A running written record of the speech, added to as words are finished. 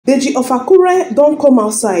Deji Of Akure don come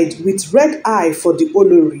outside with red eye for the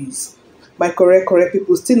Oloris. My correct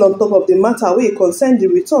people still on top of the matter wey concern the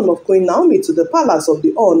return of Queen Naomi to the palace of the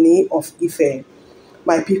Ooni of Ife.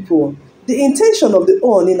 My people, the intention of the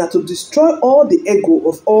Ooni na to destroy all the ego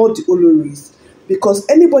of all the Oloris, because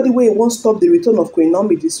anybody wey wan stop the return of Queen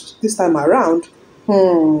Naomi this time around,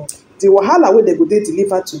 the wahala wey dem go dey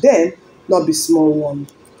deliver to them not be small one.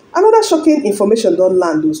 Another shocking information don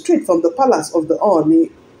land straight from the palace of the Ooni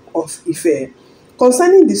of Ife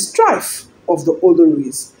concerning the strife of the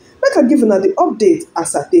Oloris. Make I give una the update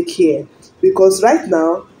as I take here, because right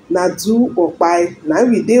now na do or kpai na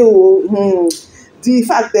we dey o. The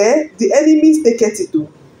fact the enemies take it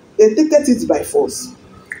o, they take it by force.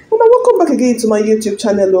 Una welcome back again to my YouTube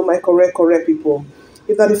channel, my correct people.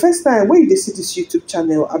 If na the first time wey you dey see this YouTube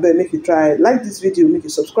channel, abeg make you try like this video, make you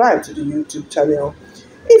subscribe to the YouTube channel.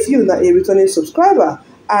 If you na a returning subscriber,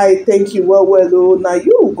 I thank you well o. Na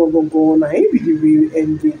you go na him be the real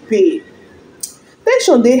MVP.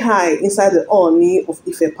 Tension dey high inside the Ooni of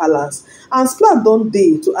Ife palace, and plan don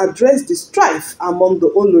dey to address the strife among the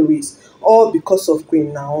Oloris, all because of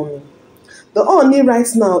Queen Naomi. The Ooni right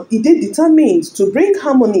now e dey determined to bring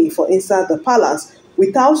harmony for inside the palace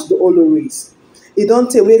without the Oloris. E don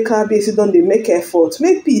tey wey Kabiyesi don dey make effort,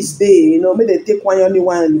 make peace dey, make dem take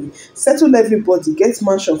one settle everybody, get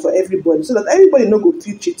mansion for everybody, so that everybody no go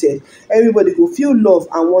feel cheated, everybody go feel loved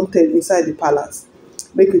and wanted inside the palace.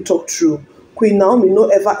 Make we talk true, Queen Naomi no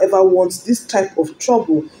ever want this type of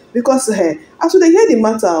trouble, because as we dey hear the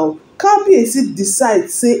matter, Kabiyesi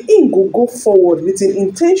decide say im go forward with im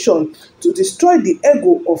intention to destroy the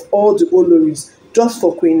ego of all the Oloris just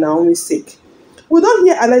for Queen Naomi's sake. We don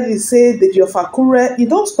hear allegedly say Deji Of Akure e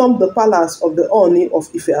don storm the palace of the Ooni of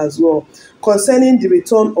Ife as well concerning the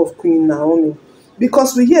return of Queen Naomi,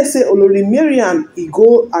 because we hear say olorimariam e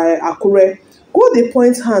go Akure go dey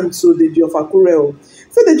point hand to Deji Of Akure o.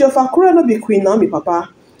 Say Deji Of Akure no be Queen Naomi papa,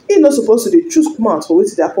 he no suppose to dey choose mouth for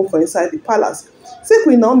wetin dey happen for inside the palace. Say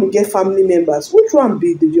Queen Naomi get family members, which one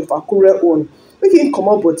be Deji Of Akure own? Make him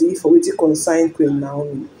comot body for wetin concern Queen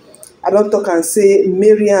Naomi. I don talk and say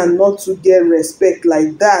Mariam not to get respect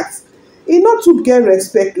like that. He not to get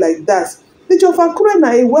respect like that. Deji Of Akure na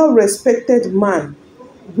a well-respected man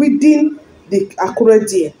within the Akure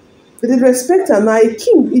there. They respect am, na a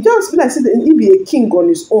king. He just feel like say he be a king on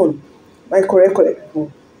his own. My correct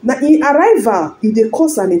people. Na in arrival, e dey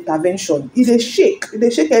cause an intervention. E dey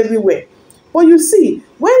shake everywhere. But you see,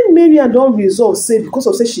 when Mariam don resolve say because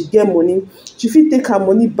of say she get money, she fit take her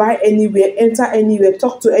money, buy anywhere, enter anywhere,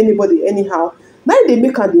 talk to anybody anyhow. Now they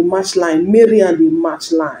make her the match line. Mariam dey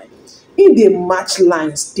match line. In the match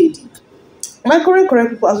line steady. My correct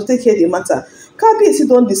people, as we take care the matter, Kabiyesi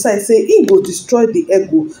don decide say he go destroy the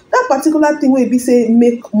ego. That particular thing wey be say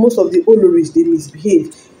make most of the Oloris dey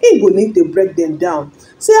misbehave, he go need to break them down.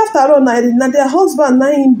 Say after all, na their husband na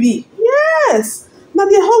him be. Yes. Na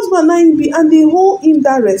their husband na him be, and they hold him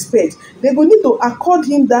that respect. They go need to accord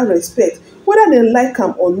him that respect, whether they like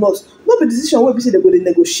him or not. No be decision wey be say they go dey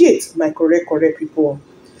negotiate. My correct people.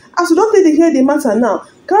 As we don take dey hear the matter now,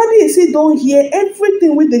 Kabiyesi don hear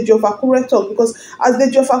everything wey Deji Of Akure talk, because as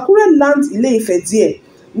Deji Of Akure land Ile-Ife there,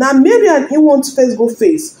 na Mariam he want first go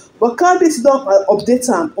face, but Kabiyesi don update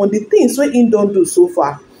am on the things wey he don do so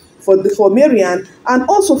far for Mariam and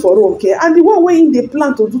also for Ronke, and the one wey he dey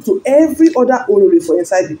plan to do to every other Olori for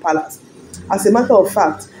inside the palace. As a matter of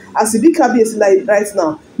fact, as e be Kabiyesi like right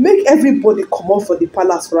now, make everybody comot for the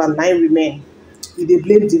palace for am 9 remain. E dey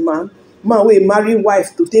blame the man wey marry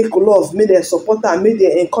wife to take love, make dem support am, make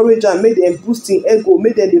dem encourage am, make dem boost im ego,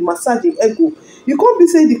 make dem dey massage im ego. You come be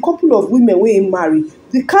say the couple of women wey im marry,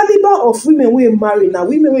 the caliber of women wey im marry na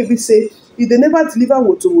women wey be say if they never deliver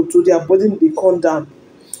woto, their body dey come down.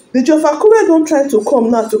 Deji Of Akure don try to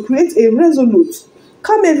come now to create a resolute,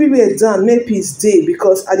 calm everywhere down, make peace dey,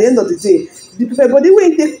 because at the end of the day, the body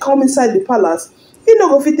wey take come inside the palace, he no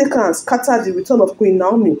go fit take am scatter the return of Queen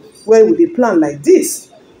Naomi wey we dey plan like this.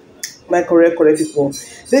 My correct people.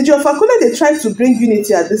 Deji Of Akure dey try to bring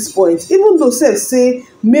unity at this point, even though sef say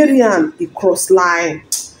Mariam e cross line.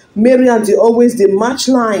 Mariam dey always dey match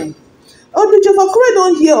line. Deji Of Akure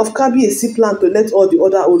don hear of Kabiyesi plan to let all the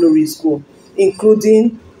other Oloris go,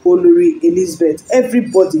 including Olori Elizabeth.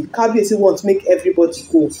 Everybody, Kabiyesi want make everybody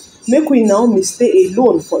go. Make Queen Naomi stay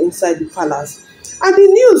alone for inside the palace. And the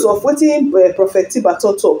news of wetin Prophet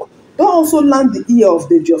Tibato talk don also land the ear of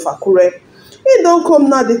Deji Of Akure. He don come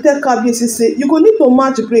now dey tell Kabiyesi say you go need to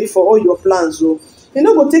match break for all your plans o. You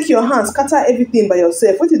no go take your hands scatter everything by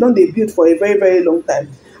yourself, wetin don dey build for a very long time.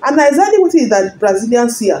 And na exactly wetin that Brazilian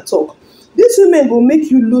seer talk. These women go make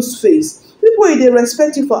you lose face. People wey dey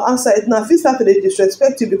respect you for outside now fit start to dey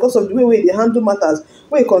disrespect you because of the way wey you dey handle matters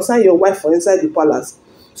wey concern your wife for inside the palace.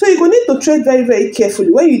 So you go need to tread very very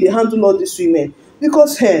carefully when you dey handle all these women,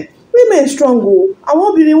 because women strong o,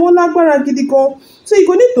 àwọn obìnrin wọn lágbára gidi gan. So you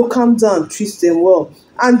go need to calm down, treat them well,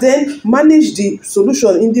 and then manage the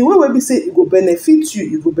solution in the way wey be say e go benefit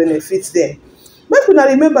you, e go benefit them. Make una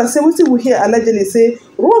remember say wetin we hear allegedly say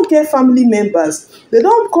Ronke family members they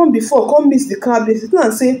don come before come meet the Kabiyesi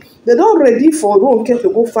and say they don ready for Ronke to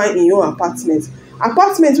go find im own apartment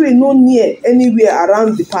wey no near anywhere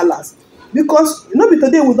around the palace, because no be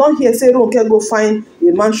today we don hear say Ronke go find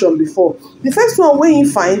a mansion before. The first one wey im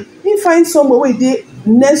find somewhere wey dey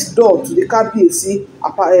next door to the Kabiyesi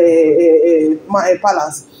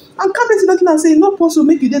palace, and Kabiyesi don tell am say e no possible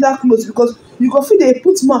make you dey that close, because you go fit dey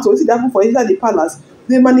put mouth for wetin dey happen for inside the palace,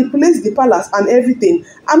 dey manipulate the palace and everything,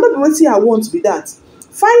 and no be wetin I want be that.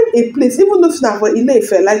 Find a place, even if na for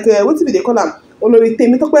Ile-Ife, like wetin we dey call am Olori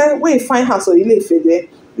Temitope, wey find house for Ile-Ife there,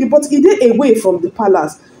 but e dey away from the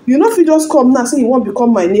palace. You no fit just come now say you wan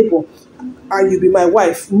become my neighbor and you be my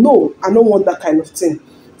wife. No, I no want that kind of thing.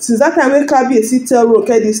 Since that time when Kabiyesi tell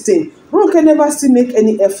Ronke this thing, Ronke never still make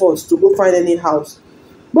any efforts to go find any house.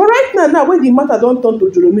 But right now when the matter don turn to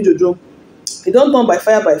joromi jojo, e don turn by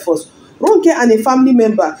fire by force, Ronke and a family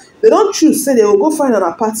member they don choose say they will go find an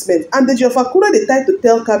apartment, and Deji Of Akure dey try to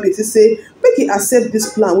tell Kabiyesi say make he accept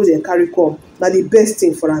this plan wey dem carry come, na the best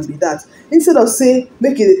thing for am be that. Instead of say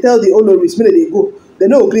make he dey tell the Oloris make dem dey go, dem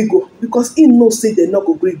no gree go, because he know say dem no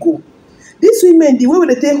go gree go. These women, the way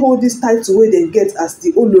wey dey take hold this title wey dem get as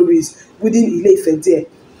the Oloris within Ile-Ife there,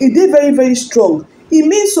 e dey very very strong. E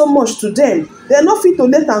means so much to them. They no fit to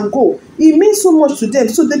let am go. E means so much to them.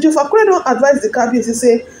 So Deji Of Akure don advise the Kabiyesi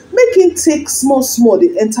say make him take small small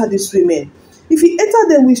dey enter these women. If you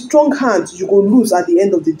enter them with strong hand, you go lose at the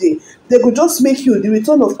end of the day. They go just make you, the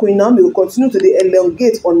return of Queen Naomi will continue to dey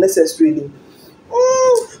elongate unnecessarily.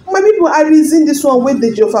 My people, I reason this one wey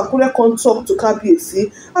Deji Of Akure come talk to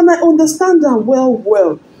Kabiyesi, and I understand am well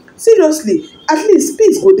well. Seriously, at least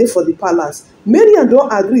peace go dey for the palace. Mariam don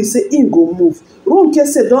agree say im go move. Ronke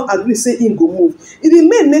sef don agree say im go move. E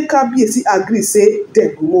remain make Kabiyesi agree say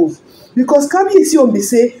dem go move, because Kabiyesi own be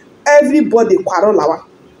say everybody quarrel.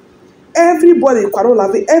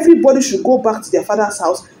 Everybody should go back to their father's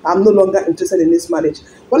house. I'm no longer interested in this marriage.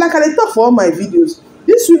 But like I dey talk for all my videos,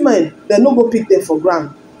 these women dem no go pick them for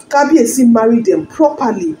ground. Kabiyesi marry them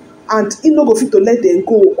properly, and he no go fit to let them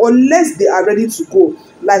go unless they are ready to go.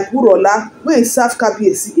 Like Wurola, wey serve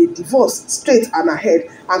Kabiyesi a divorce straight and ahead,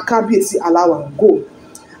 and Kabiyesi allow am go.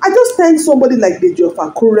 I just thank somebody like Deji Of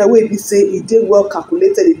Akure wey be say e dey well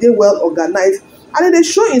calculated, e dey well organized, and e dey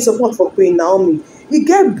show im support for Queen Naomi. E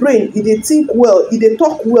get brain, e dey think well, e dey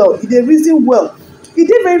talk well, e dey reason well. E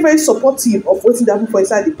dey very very supportive of wetin dey happen for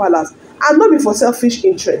inside the palace, and no be for selfish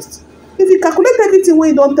interest. If you calculate everything wey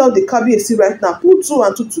you don tell the Kabiyesi right now, put two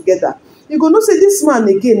and two together, you go know say this man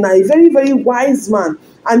again na a very very wise man,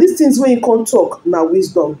 and these things wey he come talk na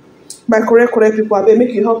wisdom. My correct people, abeg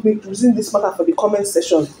make you help me reason this matter for the comment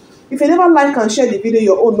section. If you never like and share the video,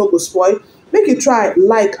 your own no go spoil. Make you try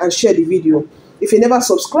like and share the video. If you never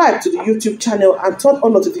subscribe to the YouTube channel and turn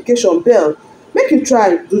on notification bell, make you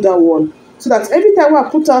try do that one, so that every time I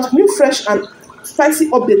put out new fresh and spicy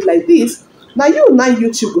update like this, now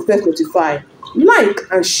YouTube go first notify. Like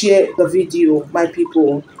and share the video, my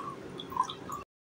people.